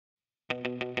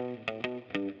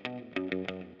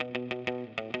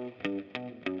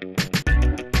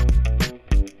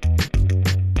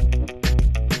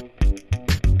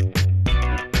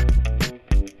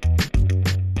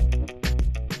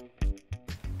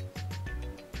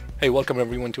Hey, welcome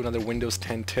everyone to another Windows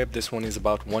 10 tip. This one is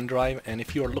about OneDrive, and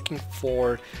if you are looking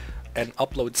for an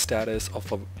upload status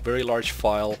of a very large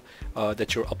file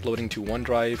that you're uploading to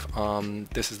OneDrive,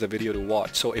 this is the video to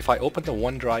watch. So if I open the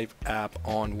OneDrive app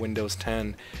on Windows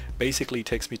 10, basically it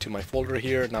takes me to my folder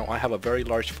here. Now I have a very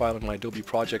large file in my Adobe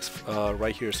projects.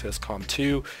 Right here it says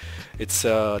COM2. It's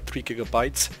 3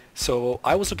 gigabytes. So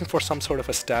I was looking for some sort of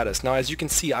a status. Now as you can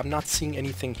see, I'm not seeing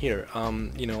anything here.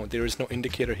 There is no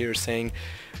indicator here saying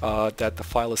that the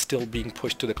file is still being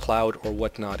pushed to the cloud or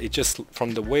whatnot. It just,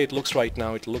 from the way it looks right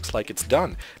now, it looks like it's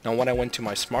done. Now when I went to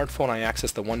my smartphone, I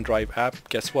accessed the OneDrive app.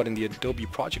 Guess what? In the Adobe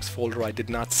projects folder, I did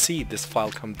not see this file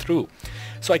come through.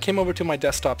 So I came over to my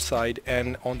desktop side,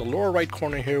 and on the lower right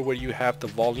corner here where you have the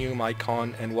volume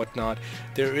icon and whatnot,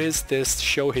 there is this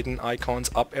show hidden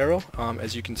icons up arrow.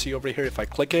 As you can see over here, if I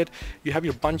click it, you have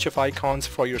your bunch of icons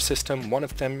for your system. One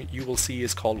of them you will see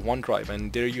is called OneDrive,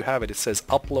 and there you have it. It says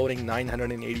uploading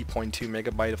 980.2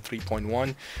 megabyte of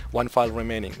 3.1, one file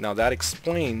remaining. Now that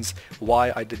explains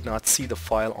why I did not see the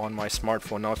file on my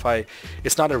smartphone. Now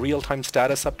it's not a real-time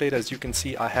status update. As you can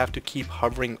see, I have to keep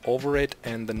hovering over it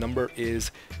and the number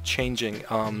is changing.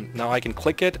 Now I can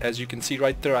click it. As you can see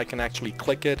right there, I can actually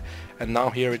click it, and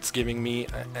now here it's giving me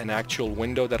an actual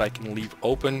window that I can leave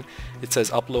open. It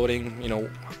says uploading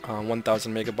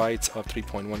 1000 megabytes of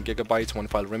 3.1 gigabytes, one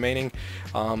file remaining.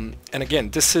 And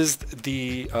again, this is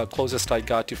the closest I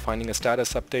got to finding a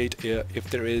status update. If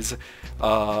there is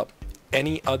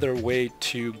any other way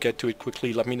to get to it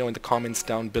quickly, let me know in the comments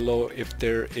down below. If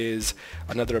there is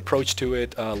another approach to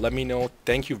it, let me know.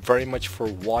 Thank you very much for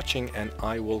watching, and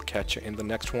I will catch you in the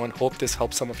next one. Hope this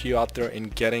helps some of you out there in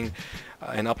getting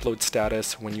an upload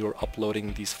status when you're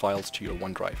uploading these files to your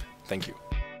OneDrive. Thank you.